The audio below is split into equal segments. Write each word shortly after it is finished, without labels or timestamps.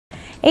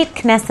8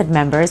 Knesset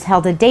members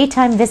held a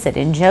daytime visit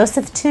in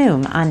Joseph's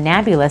tomb on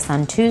Nablus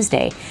on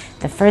Tuesday,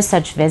 the first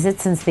such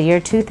visit since the year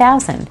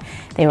 2000.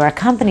 They were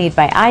accompanied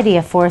by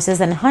IDF forces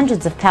and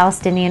hundreds of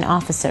Palestinian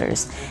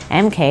officers.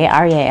 MK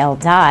Arieh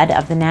Eldad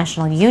of the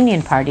National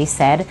Union Party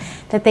said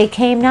that they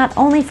came not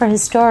only for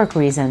historic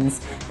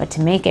reasons, but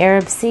to make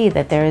Arabs see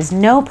that there is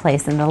no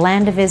place in the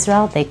land of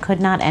Israel they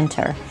could not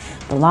enter.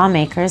 The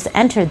lawmakers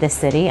entered the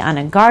city on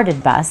a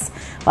guarded bus,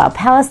 while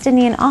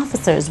Palestinian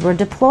officers were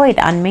deployed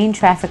on main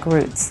traffic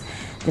routes.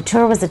 The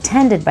tour was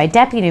attended by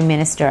Deputy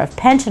Minister of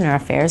Pensioner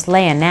Affairs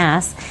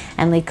Nass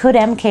and Likud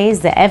MKs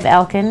Ze'ev,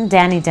 Elkin,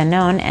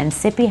 Danon and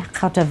Tzipi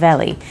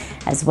Hotovely,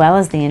 as well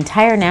as the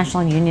entire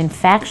National Union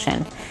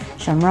faction.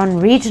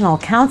 Shomron Regional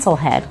Council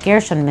head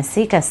Gershon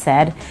Mesika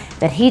said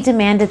that he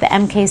demanded the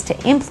MKs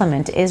to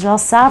implement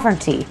Israel's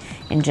sovereignty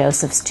in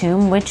Joseph's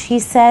tomb, which he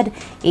said,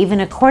 even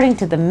according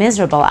to the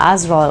miserable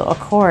Oslo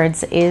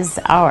Accords, is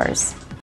ours.